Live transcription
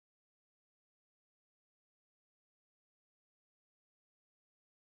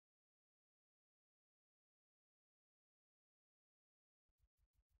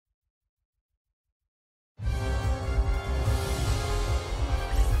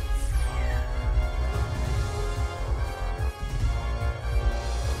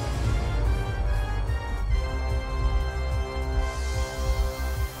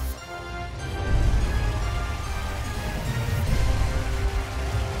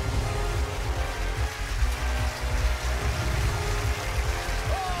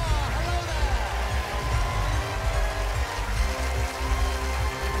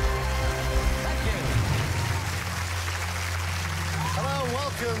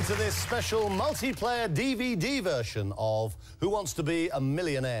Welcome to this special multiplayer DVD version of Who Wants to Be a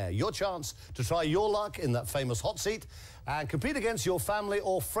Millionaire? Your chance to try your luck in that famous hot seat and compete against your family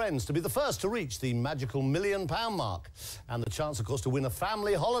or friends to be the first to reach the magical £1 million mark. And the chance, of course, to win a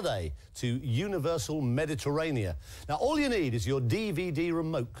family holiday to Universal Mediterranea. Now, all you need is your DVD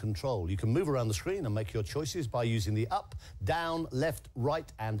remote control. You can move around the screen and make your choices by using the up, down, left, right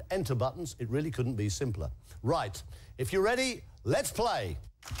and enter buttons. It really couldn't be simpler. Right, if you're ready, let's play.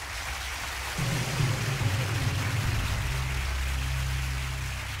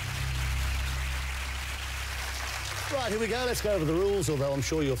 Right, here we go. Let's go over the rules, although I'm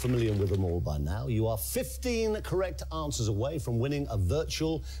sure you're familiar with them all by now. You are 15 correct answers away from winning a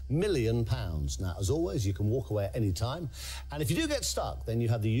virtual £1 million. Now, as always, you can walk away at any time. And if you do get stuck, then you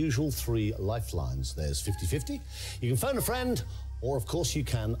have the usual 3 lifelines. There's 50-50. You can phone a friend, or, of course, you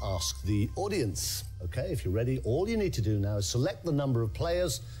can ask the audience. OK, if you're ready, all you need to do now is select the number of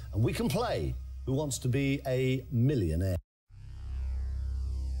players, and we can play Who Wants to Be a Millionaire?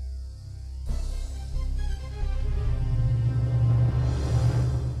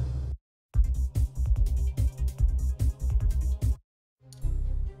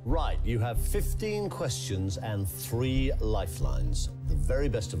 Right, you have 15 questions and 3 lifelines. The very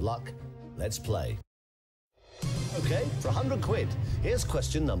best of luck. Let's play. OK, for 100 quid, here's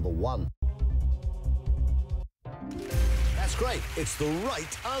question number 1. That's great. It's the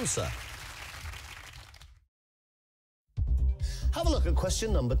right answer. Have a look at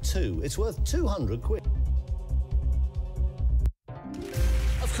question number 2. It's worth 200 quid.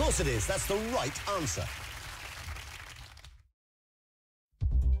 Of course it is. That's the right answer.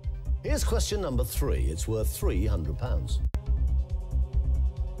 Here's question number 3. It's worth £300.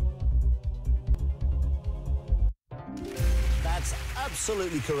 That's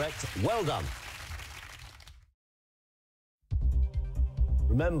absolutely correct. Well done.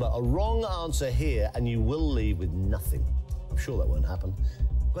 Remember, a wrong answer here and you will leave with nothing. I'm sure that won't happen.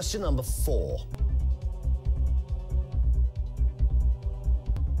 Question number 4.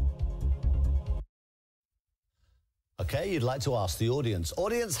 OK, you'd like to ask the audience.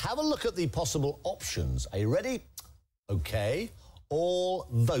 Audience, have a look at the possible options. Are you ready? OK, all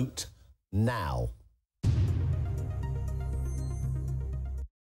vote now.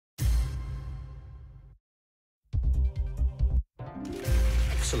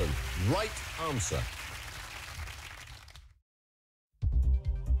 Excellent. Right answer.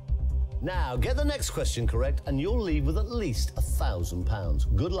 Now, get the next question correct and you'll leave with at least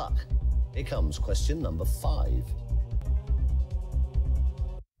 £1,000. Good luck. Here comes question number 5.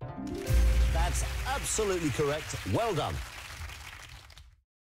 That's absolutely correct. Well done.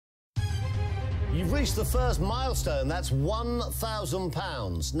 You've reached the first milestone. That's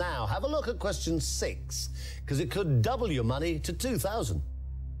 £1,000. Now, have a look at question 6, because it could double your money to £2,000.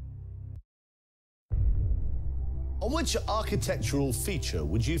 On which architectural feature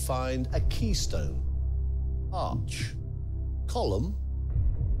would you find a keystone, arch, column,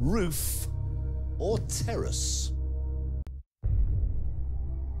 roof, or terrace?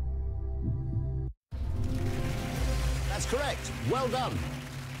 That's correct. Well done.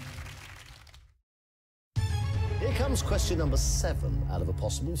 Here comes question number 7 out of a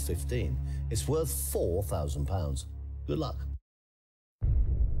possible 15. It's worth £4,000. Good luck.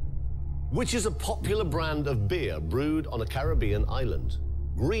 Which is a popular brand of beer brewed on a Caribbean island?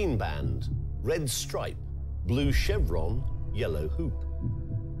 Green Band, Red Stripe, Blue Chevron, Yellow Hoop.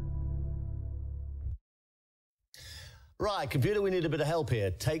 Right, computer, we need a bit of help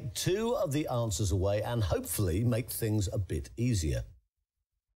here. Take 2 of the answers away and hopefully make things a bit easier.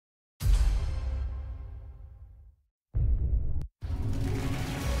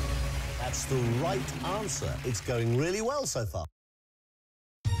 That's the right answer. It's going really well so far.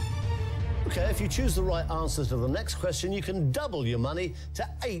 OK, if you choose the right answer to the next question, you can double your money to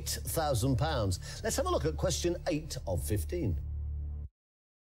 £8,000. Let's have a look at question 8 of 15.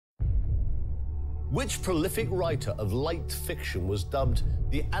 Which prolific writer of light fiction was dubbed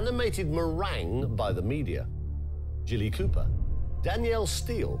the animated meringue by the media? Jilly Cooper, Danielle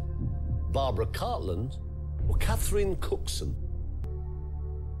Steele, Barbara Cartland, or Catherine Cookson?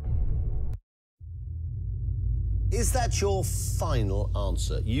 Is that your final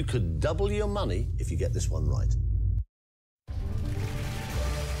answer? You could double your money if you get this one right.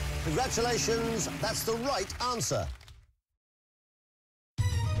 Congratulations, that's the right answer.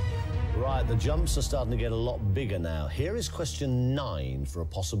 Right, the jumps are starting to get a lot bigger now. Here is question 9 for a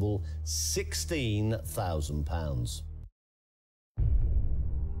possible £16,000.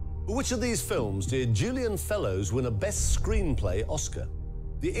 For which of these films did Julian Fellowes win a Best Screenplay Oscar?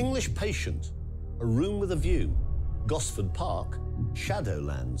 The English Patient, A Room with a View, Gosford Park,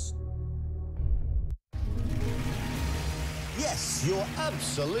 Shadowlands? Yes, you're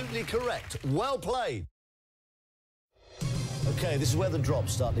absolutely correct. Well played. Okay, this is where the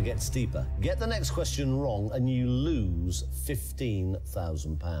drops start to get steeper. Get the next question wrong and you lose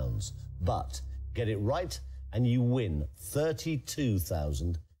 £15,000. But get it right and you win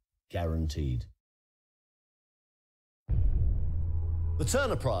 £32,000 guaranteed. The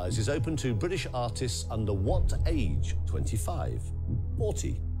Turner Prize is open to British artists under what age? 25,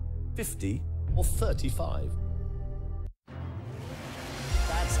 40, 50 or 35?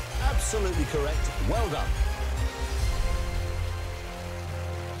 That's absolutely correct. Well done.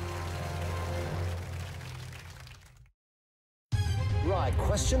 Right,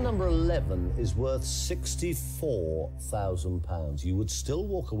 question number 11 is worth £64,000. You would still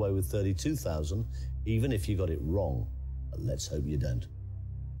walk away with £32,000 even if you got it wrong. But let's hope you don't.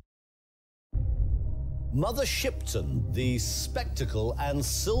 Mother Shipton, the spectacle and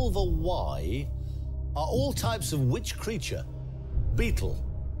silver Y are all types of which creature? Beetle,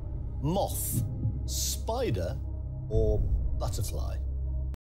 moth, spider or butterfly?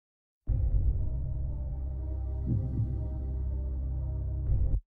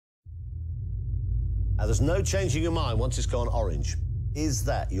 Now, there's no changing your mind once it's gone orange. Is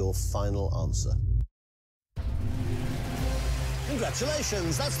that your final answer?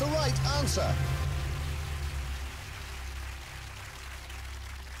 Congratulations, that's the right answer.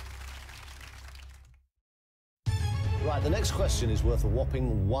 Right, the next question is worth a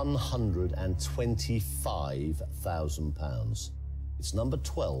whopping £125,000. It's number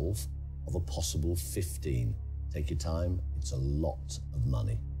 12 of a possible 15. Take your time, it's a lot of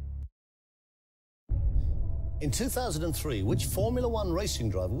money. In 2003, which Formula One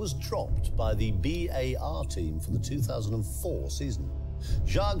racing driver was dropped by the BAR team for the 2004 season?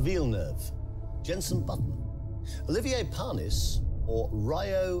 Jacques Villeneuve, Jenson Button, Olivier Panis, or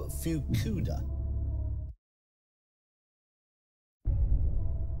Ryo Fukuda?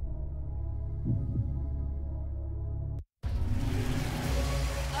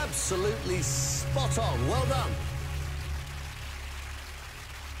 Absolutely spot on. Well done.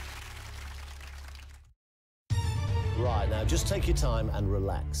 Right, now just take your time and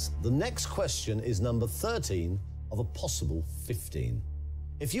relax. The next question is number 13 of a possible 15.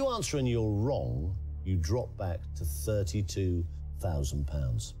 If you answer and you're wrong, you drop back to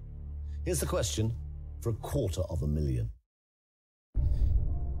 £32,000. Here's the question for £250,000.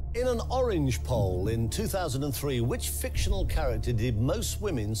 In an Orange poll in 2003, which fictional character did most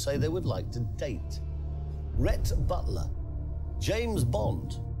women say they would like to date? Rhett Butler, James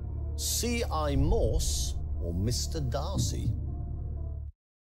Bond, C.I. Morse, or Mr. Darcy?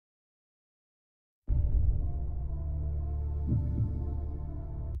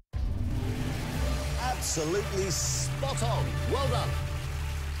 Absolutely spot on. Well done.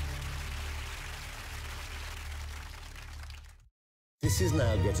 This is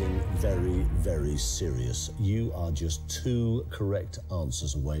now getting very, very serious. You are just 2 correct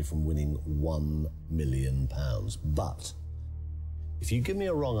answers away from winning £1 million. But if you give me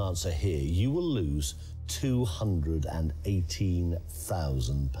a wrong answer here, you will lose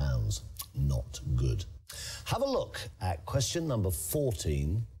 £218,000. Not good. Have a look at question number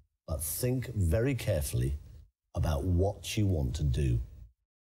 14, but think very carefully about what you want to do.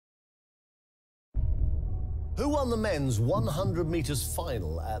 Who won the men's 100 metres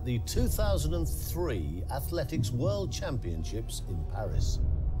final at the 2003 Athletics World Championships in Paris?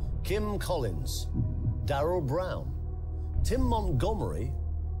 Kim Collins, Darrell Brown, Tim Montgomery,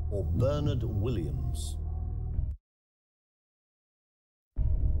 or Bernard Williams?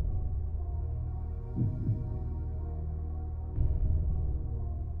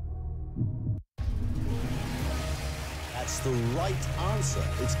 That's the right answer.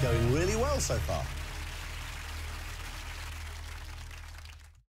 It's going really well so far.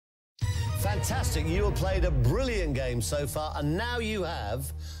 Fantastic. You have played a brilliant game so far, and now you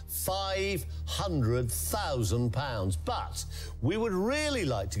have £500,000. But we would really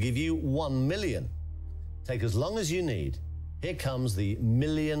like to give you £1 million. Take as long as you need. Here comes the £1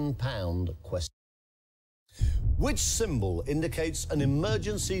 million question. Which symbol indicates an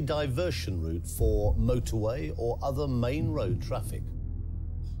emergency diversion route for motorway or other main road traffic?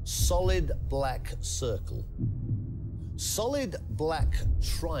 Solid black circle, solid black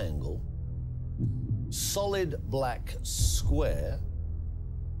triangle, solid black square,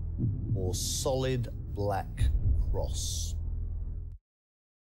 or solid black cross?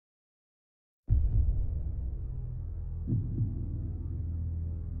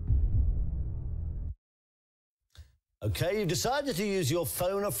 OK, you've decided to use your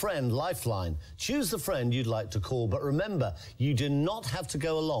phone a friend lifeline. Choose the friend you'd like to call, but remember, you do not have to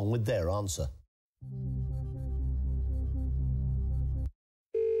go along with their answer.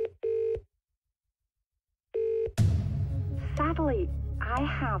 Sadly, I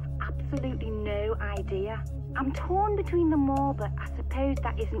have absolutely no idea. I'm torn between them all, but I suppose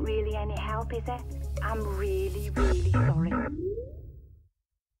that isn't really any help, is it? I'm really, really sorry.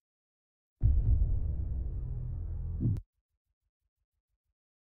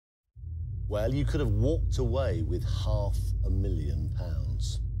 Well, you could have walked away with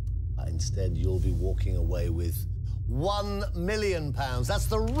 £500,000. But instead, you'll be walking away with £1 million. That's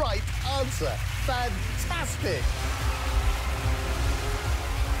the right answer. Fantastic.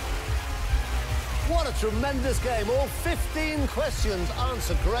 What a tremendous game. All 15 questions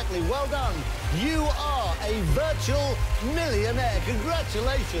answered correctly. Well done. You are a virtual millionaire.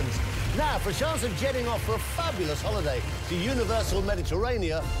 Congratulations. Now, for a chance of jetting off for a fabulous holiday to Universal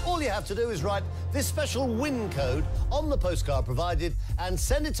Mediterranea, all you have to do is write this special win code on the postcard provided and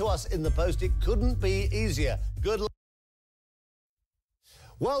send it to us in the post. It couldn't be easier. Good luck.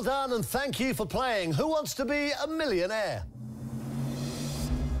 Well done, and thank you for playing Who Wants to Be a Millionaire?